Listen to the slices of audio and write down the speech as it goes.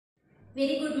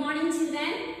Very good morning,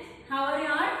 children. How are you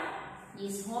all?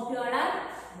 Yes, hope you all are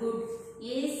good.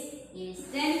 Yes.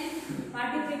 Then,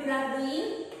 what you people are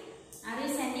doing? Are you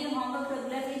sending homework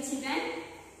regularly, children?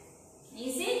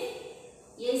 Is it?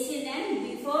 Yes, children.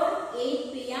 Before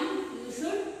 8 p.m. you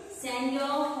should send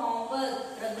your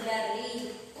homework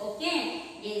regularly. Okay?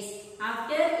 Yes.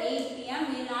 After 8 p.m.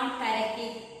 we will not correct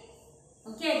it.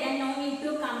 Okay? Then no need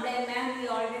to complain, ma'am. We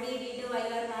already did. Why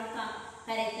you are not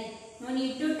correcting? No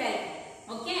need to tell.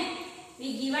 Okay? We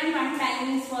given one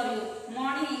timings for you.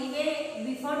 Morning anyway,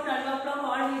 before 12 o'clock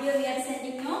all video we are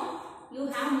sending you. You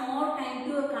have more time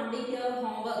to complete your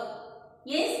homework.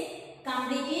 Yes?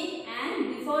 Complete it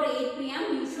and before 8 p.m.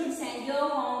 you should send your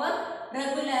homework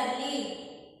regularly.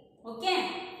 Okay?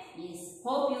 Yes.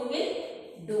 Hope you will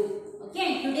do. Okay?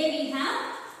 Today we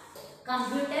have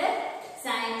computer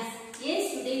science.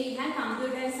 Yes, today we have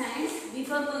computer science.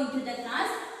 Before going to the class,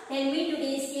 tell me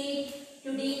today's date.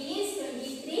 Today is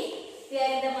 23. We are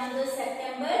in the month of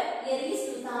September. Year is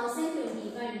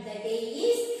 2021. The day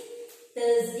is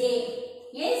Thursday.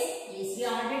 Yes, we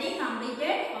already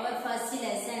completed our first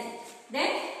lesson. Then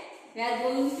we are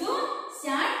going to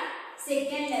start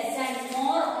second lesson.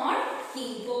 More on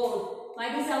keyboard.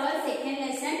 What is our second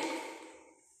lesson?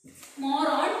 More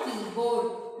on keyboard.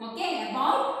 Okay,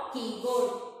 about keyboard.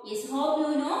 Yes, hope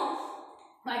you know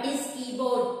what is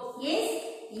keyboard. Yes,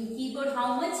 in keyboard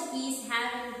how much keys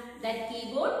have that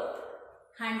keyboard?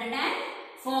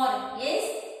 104. Yes,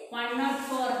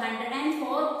 104.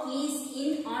 104 keys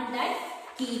in on that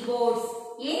keyboards.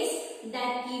 Yes,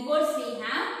 that keyboards we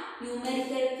have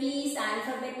numerical keys,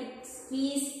 alphabetic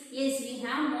keys. Yes, we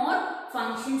have more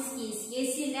functions keys.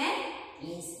 Yes, children?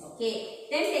 Yes, okay.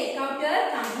 Then take out your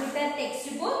computer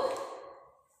textbook.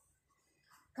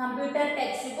 Computer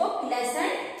textbook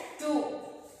lesson 2.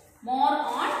 More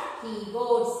on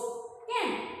keyboards. Okay?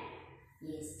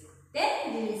 Yes. Then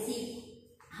we will see.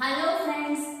 Hello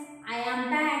friends, I am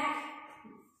back.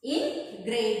 In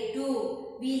grade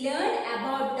 2, we learned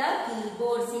about the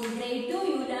keyboards. In grade 2,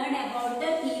 you learned about the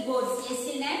keyboards. Yes,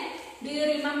 children? Do you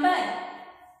remember?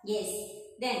 Yes.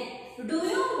 Then, do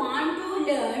you want to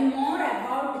learn more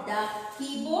about the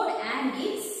keyboard and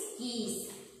its keys?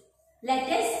 Let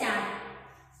us start.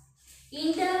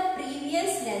 In the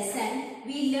previous lesson,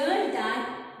 we learned that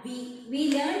we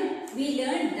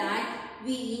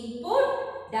input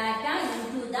data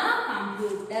into the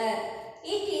computer.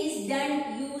 It is done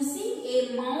using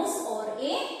a mouse or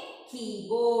a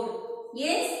keyboard.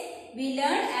 Yes, we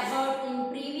learned about in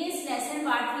previous lesson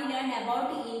what we learned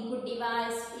about input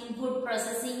device, input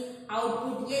processing,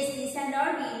 output. Yes, this and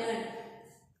all we learned.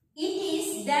 It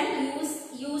is done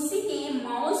using a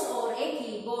mouse or a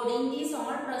keyboard. In this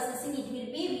all processing, it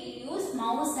will be we use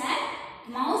mouse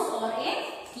or a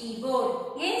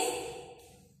keyboard. Yes.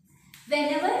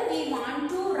 Whenever we want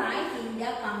to write in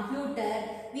the computer,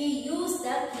 we use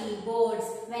the keyboards.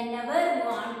 Whenever we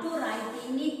want to write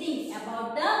anything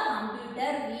about the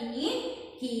computer, we need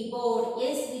keyboard.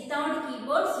 Yes, without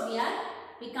keyboards,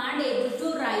 we can't able to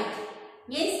write.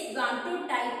 Yes, we want to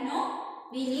type, no,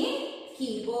 we need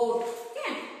keyboard.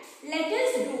 Okay, let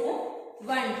us do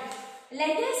one.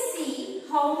 Let us see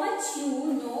how much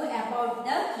you know about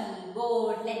the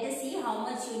keyboard. Let us see how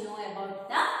much you know about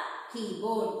the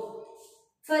keyboard.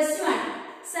 First one,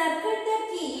 circle the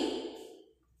key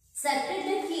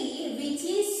which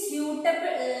is suited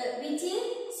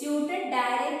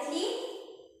directly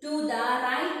to the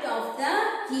right of the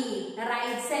key.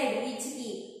 Right side, which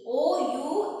key? O-U-L-G.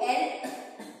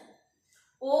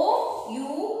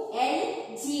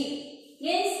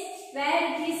 Yes, where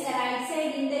it is right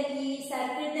side in the key,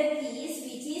 circle the keys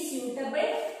which is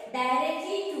suitable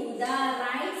directly to the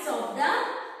rights of the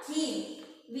key.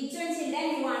 Which one, children,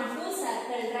 you want to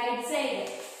circle? Right side.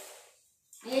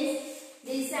 Yes,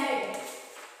 this side.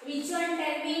 Which one,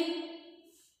 tell me?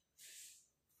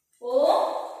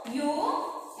 O-U-L-G.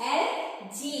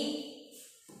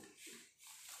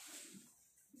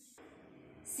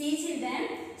 See, children,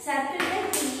 circle the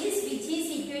keys which is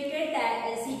situated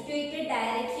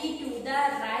directly to the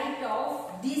right of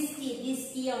this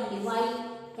key only. Y.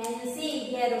 Can you see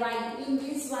here Y? In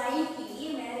this Y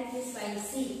key, where it is Y?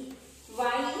 See.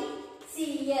 Y,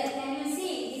 see here, can you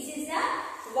see? This is the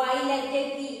Y letter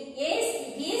key. Yes,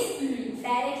 it is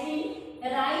directly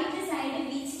right side.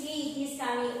 Which key it is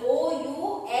coming?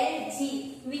 O-U-L-G.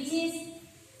 Which is,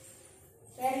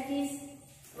 where it is?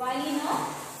 Y, no?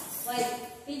 Y.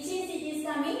 Which is it is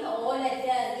coming? O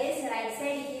letter. Yes, right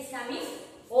side it is coming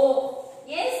O.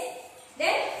 Yes,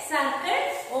 then circle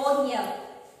O here.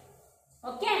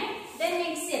 Okay, then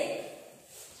next step.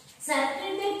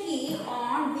 Circle the key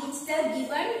on which the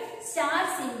given star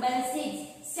symbol sits.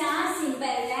 Star symbol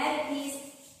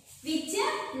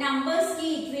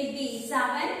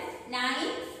 7,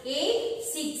 9, 8,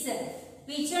 6.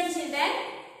 Which one, children?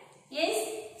 Yes,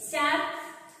 star.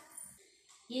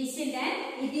 Yes, children.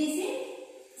 It is in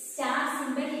star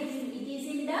symbol. It is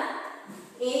in the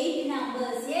 8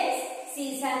 numbers. Yes.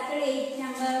 See, circle 8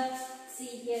 number.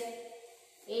 See here.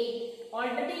 8.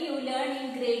 Already you learned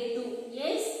in grade 2.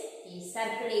 Yes. Yes,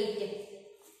 circle 8.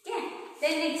 Okay.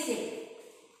 Then next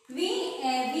we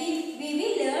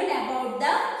will learn about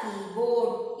the keyboard.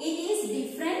 It is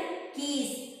different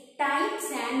keys, types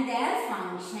and their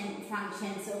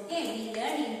functions. Okay. We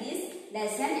learn in this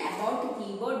lesson about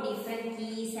keyboard, different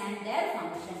keys and their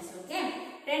functions. Okay.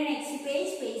 Then next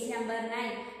page number 9.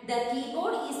 The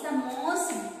keyboard is the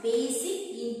most basic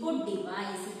input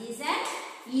device. It is an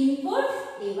input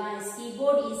device.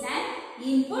 Keyboard is an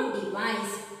input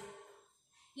device.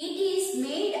 It is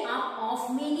made up of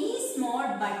many small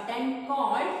buttons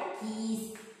called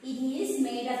keys. It is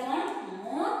made up of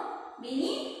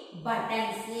many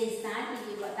buttons. Yes, that what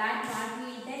we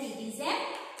said. It is a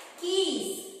keys.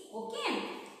 Okay.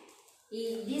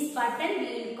 This button we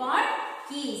will call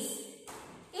keys.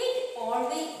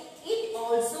 It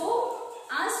also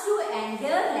asks to enter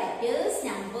letters,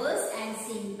 numbers and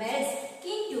symbols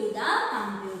into the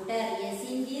computer. Yes,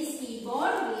 in this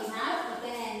keyboard we have, you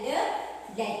can enter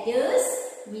letters,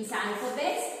 means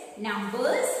alphabets,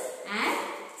 numbers and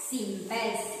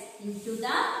symbols into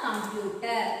the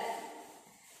computer.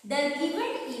 The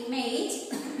given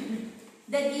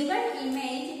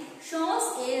image shows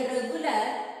a regular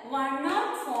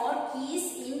 104 keys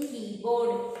in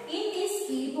keyboard. In this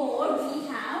keyboard we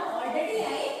have already, I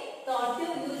taught you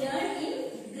learned in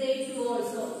grade 2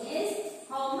 also. Yes,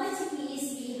 how much keys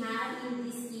we have in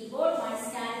this keyboard? One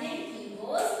standard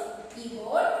keyboard.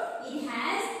 It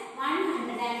has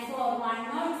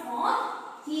 104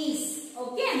 keys.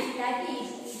 Okay, that is,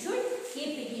 you should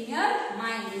keep it in your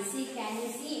mind. See, can you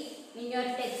see in your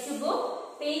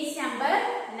textbook, page number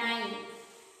 9?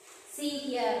 See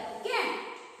here. Okay.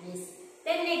 Yes.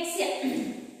 Then next year,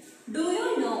 do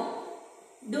you know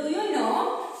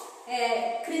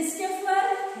Christopher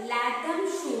Latham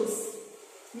Shoes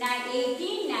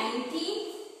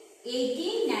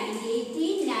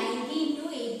 1890 to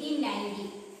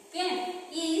 1890. Okay,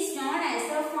 he is known as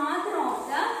the father of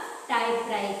the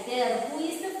typewriter. Who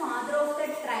is the father of the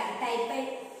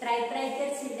typewriter,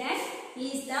 children? He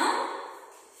is the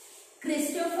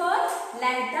Christopher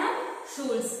Latham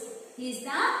Shoes. He is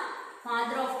the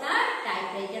father of the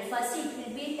typewriter. First it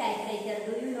will be typewriter.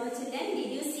 Do you know, children?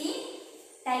 Did you see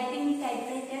typing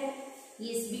typewriter?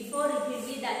 Yes, before it will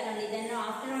be that only. Then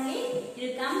after only it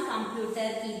will come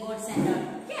computer, keyboards and all.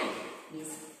 Okay. Yes.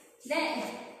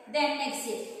 Then next,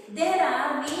 there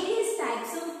are various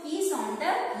types of keys on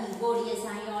the keyboard. Yes, I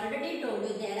already told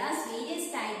you there are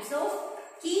various types of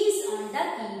keys on the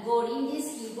keyboard. In this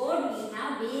keyboard we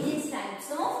have various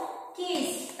types of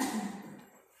keys.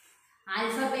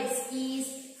 Alphabets keys,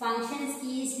 functions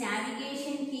keys,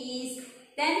 navigation keys,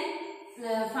 then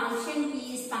function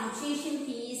keys, punctuation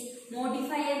keys,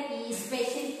 modifier keys,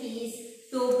 special keys,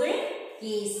 toggle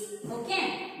keys. Okay.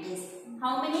 Yes.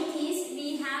 How many keys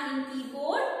we have in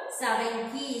keyboard? 7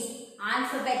 keys.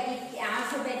 Alphanumeric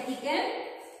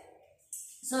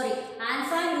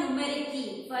key.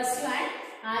 First one,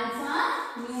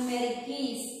 alphanumeric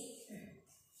keys.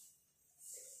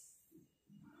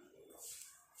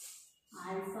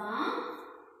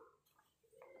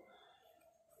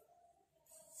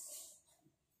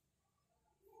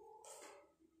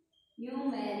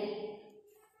 Numeric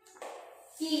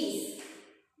keys.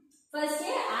 First,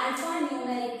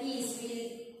 alphanumeric keys. We'll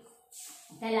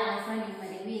tell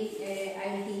alphanumeric. I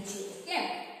will teach you. Okay.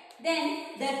 Then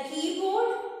the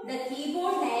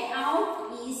keyboard layout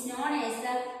is known as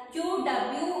the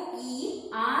QWERTY,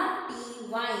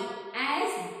 as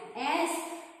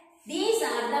these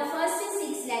are the first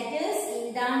 6 letters in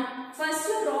the first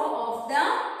row of the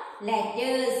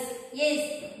letters. Yes,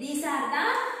 these are the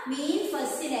main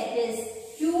first letters.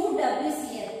 QWERTY.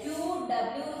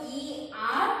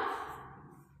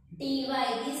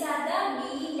 These are the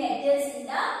main letters in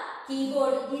the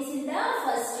keyboard. This is the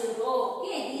first row.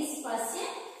 Okay, these first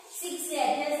 6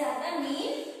 letters are the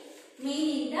main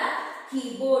in the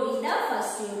keyboard in the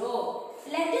first row.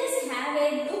 Let us have a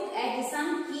look at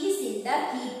some keys in the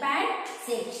keypad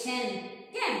section.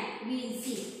 Okay, we will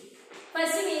see.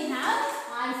 First we have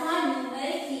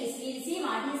alphanumeric keys. We will see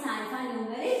what is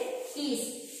alphanumeric keys.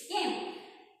 Okay,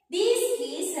 these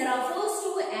keys refers to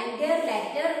enter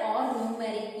letter or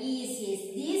numeric keys. Yes,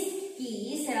 these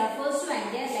keys refers to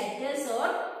enter letters or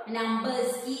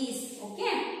numbers keys.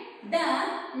 Okay, the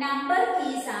number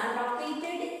keys are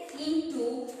located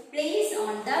into place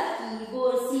on the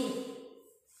keyboard. See,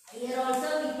 here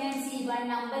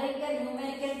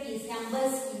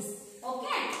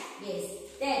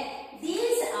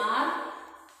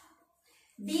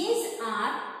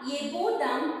they put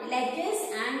the letters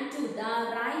and to the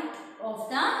right of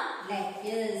the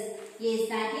letters. Yes,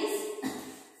 that is.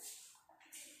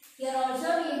 Here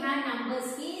also we have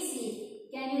numbers key. See,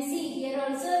 can you see? Here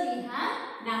also we have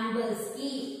numbers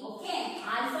key. Okay,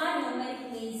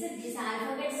 alphanumeric means this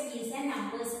alphabet keys and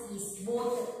numbers keys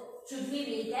both should be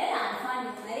written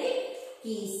alphanumeric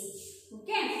keys.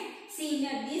 Okay, see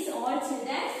here these all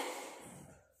children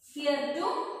here to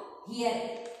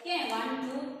here. Okay, 1,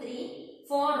 2, 3,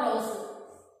 4 rows.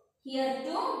 Here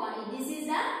to this is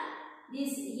the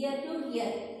this here to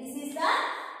here. This is the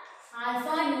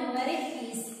alphanumeric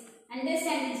keys.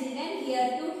 Understand children? Here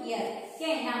to here.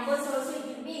 Okay, numbers also it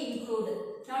will be included.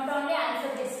 Not only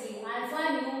alphabets key.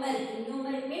 Alphanumeric.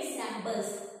 Numeric means numbers.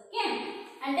 Okay,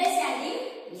 understanding?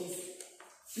 Yes.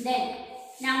 Then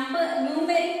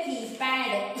numeric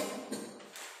keypad.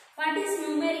 What is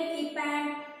numeric keypad?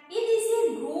 It is a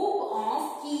group of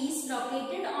keys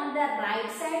located on the right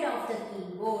side of the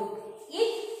keyboard.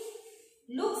 It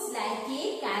looks like a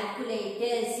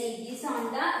calculator. See, this is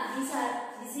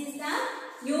the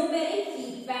numeric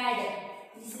keypad.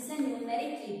 This is a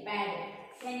numeric keypad.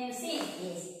 Can you see?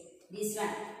 Yes, this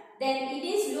one. Then it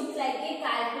is look like a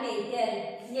calculator.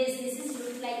 Yes, this is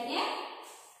look like a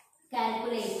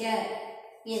calculator.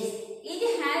 Yes,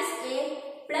 it has a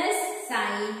plus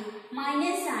sign,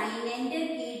 minus sign, enter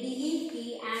key, delete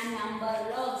key and number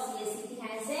locks. Yes, it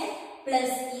has a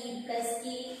plus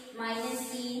key, minus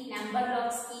key, number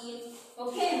locks key.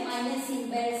 Okay, minus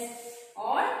symbols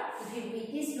or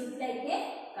it is look like a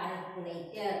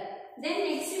calculator. Then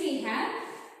next we have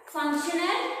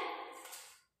punctuation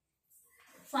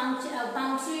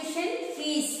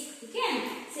keys. Okay,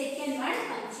 second one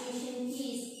punctuation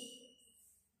keys.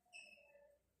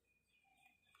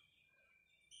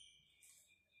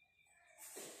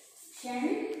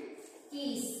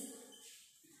 Keys.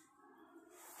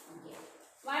 Okay.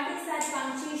 What is that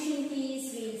punctuation keys?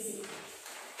 We will see.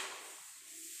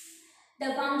 The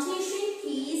punctuation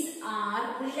keys are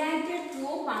related to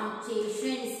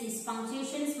punctuations. These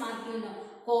punctuations mark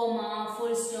comma,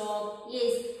 full stop.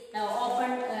 Yes,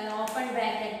 open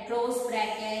bracket, close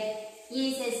bracket.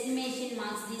 Yes, exclamation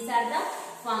marks. These are the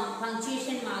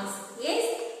punctuation marks. Yes,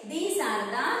 these are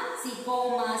the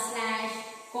comma, slash,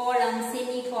 column,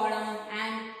 semicolon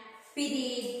and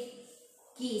period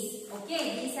keys. Okay,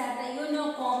 these are the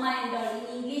comma and all. In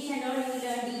English and all you will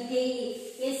learn detail.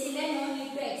 Yes, children, no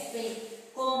need to explain.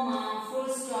 Comma, full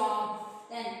stop,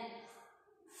 then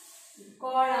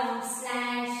column,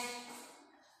 slash.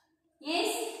 Yes,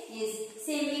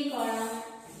 semicolon.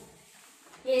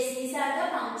 Yes, these are the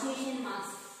punctuation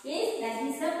marks. Yes, that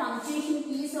is the punctuation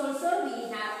keys also we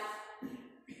have.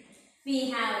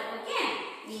 Okay.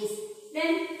 Yes.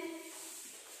 Then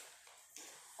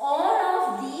all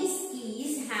of these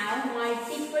keys have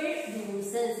multiple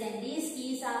uses, and these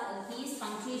keys are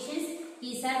punctuations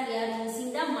keys are we are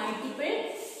using the multiple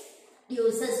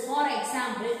uses. For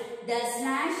example, the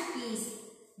slash keys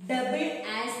double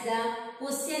as the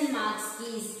question marks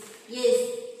keys. Yes,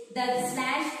 the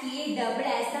slash key double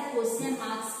as the question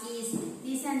marks keys.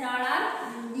 These and all are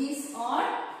we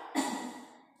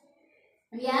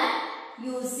are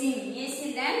using. Yes,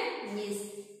 children. Yes.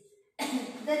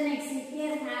 The next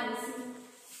here have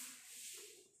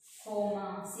comma.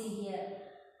 See here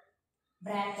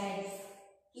brackets.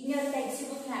 In your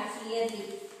textbook have clearly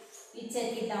you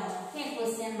check it down. Okay,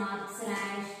 question mark,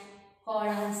 slash,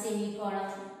 column,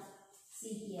 semicolon.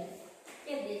 See here.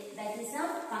 Okay, that is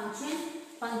a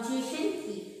punctuation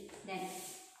key. Then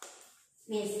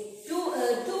yes,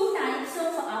 two types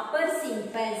of upper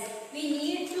simples. We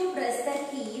need to press the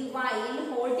key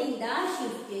while holding the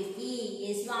shift key.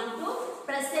 Yes, want to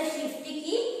press the shift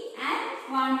key and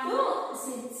want to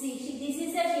see this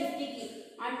is a shift key.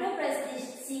 Want to press this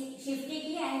shift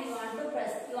key and you want to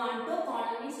press. You want to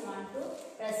column is you want to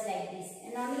press like this,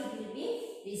 and only it will be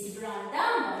visible on the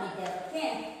monitor.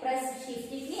 Okay, press shift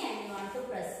key and you want to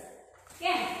press.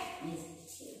 Okay, yes.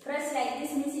 Press like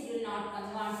this means it will not come.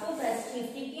 You want to press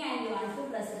shift key and you want to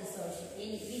press this also.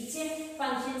 Which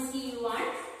functions key you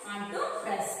want to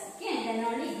press. Okay, and then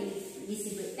only it will be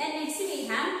visible. Then next we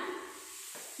have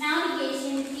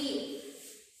navigation key.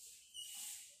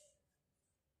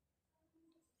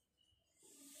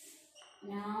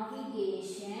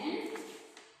 Navigation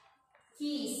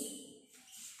keys.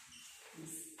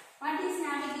 What is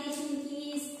navigation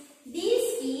keys? These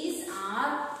keys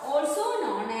are also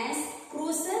known as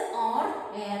cursor or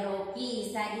arrow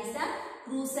keys. That is the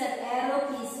cursor arrow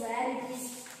keys where it is.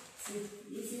 See,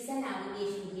 this is a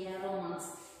navigation key, arrow marks.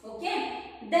 Okay.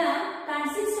 The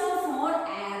consists of 4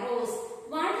 arrows.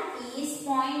 One is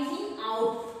pointing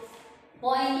out.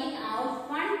 pointing out,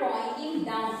 one pointing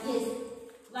down. Yes,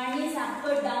 one is up,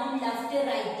 down, left,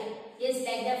 right. Yes,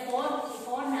 like the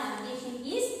four navigation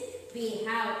keys we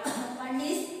have. One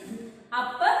is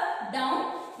up, down,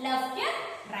 left,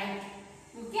 right.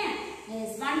 Okay.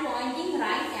 Yes, one pointing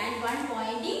right and one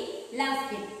pointing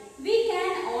left. We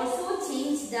can also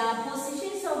change the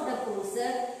positions of the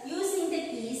cursor using the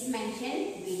keys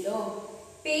mentioned below.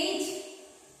 Page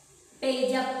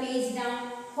up, page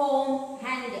down, home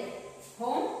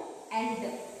and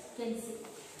you can see.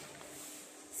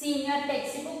 See in your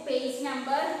textbook page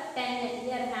number 10.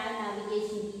 Here have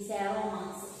navigation keys, arrow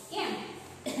marks. Okay.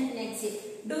 Next,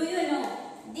 do you know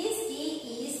this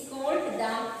key is called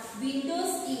the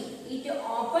Windows key? It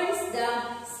opens the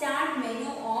start menu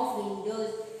of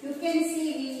Windows. You can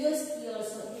see Windows key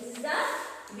also. This is the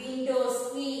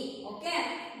Windows key. Okay.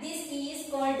 This key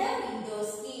is called the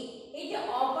Windows key. It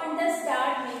opens the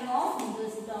start menu of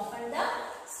Windows. It opens the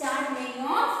start menu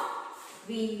of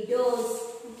Windows.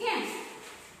 Okay.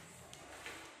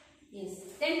 Yes.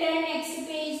 Then turn next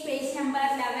page, page number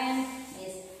 11.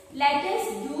 Yes. Let us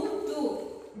do two.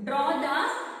 Draw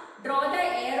the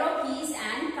arrow keys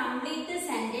and complete the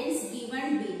sentence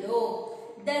given below.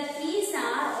 The keys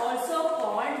are also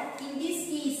called, in these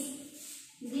keys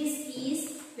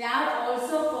we are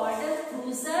also called the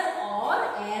cursor or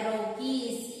arrow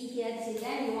keys. See here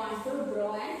children, you want to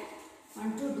draw and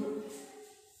want to do.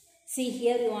 See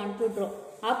here you want to draw.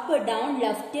 Up, down,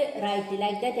 left, right,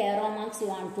 like that arrow marks you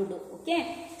want to do.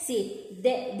 Okay. See,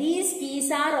 these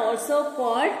keys are also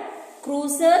called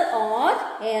cursor or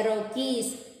arrow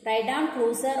keys. Write down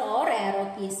cursor or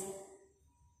arrow keys.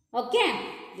 Okay.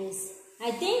 Yes.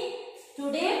 I think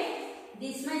today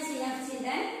this much enough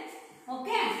children.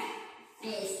 Okay.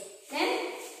 Yes.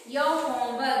 Then your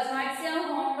homework. What's your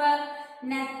homework?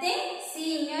 Nothing.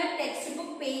 See in your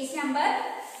textbook page number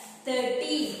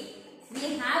 30.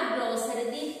 We have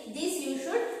glossary. This you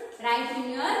should write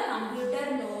in your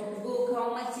computer notebook.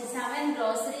 How much? 7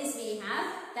 glossaries we have.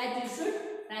 That you should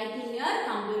write in your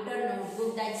computer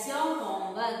notebook. That's your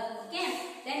homework. Okay.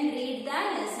 Then read the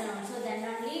lesson also. Then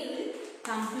only you will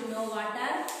come to know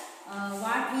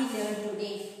what we learned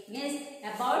today. Yes.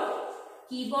 About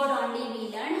keyboard only we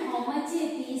learned. How much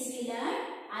keys we learned?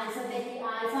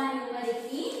 Alphanumeric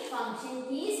key, function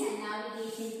keys and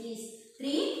navigation keys.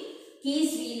 3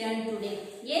 keys we learned today.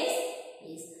 Yes?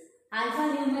 Yes.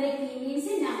 Alphanumeric key means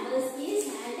numbers keys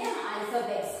and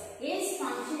alphabets. Yes,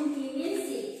 function key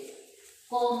means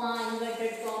comma,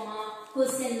 inverted comma,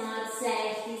 question mark,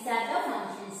 slash. These are the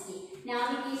functions key.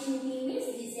 Navigation key means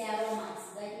these arrow marks.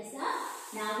 That is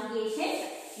the navigation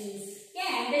keys.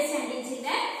 Okay, understanding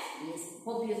children? Yes.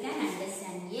 Hope you can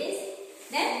understand. Yes.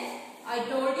 Then I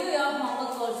told you your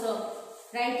homework also.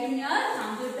 Write in your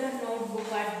computer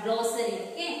notebook or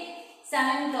glossary. Okay.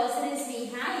 7 glossaries we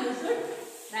have. You should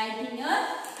write in your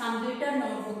computer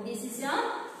notebook. This is your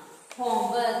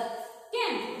homework.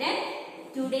 Okay. Then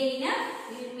today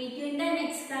we will meet you in the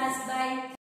next class. Bye.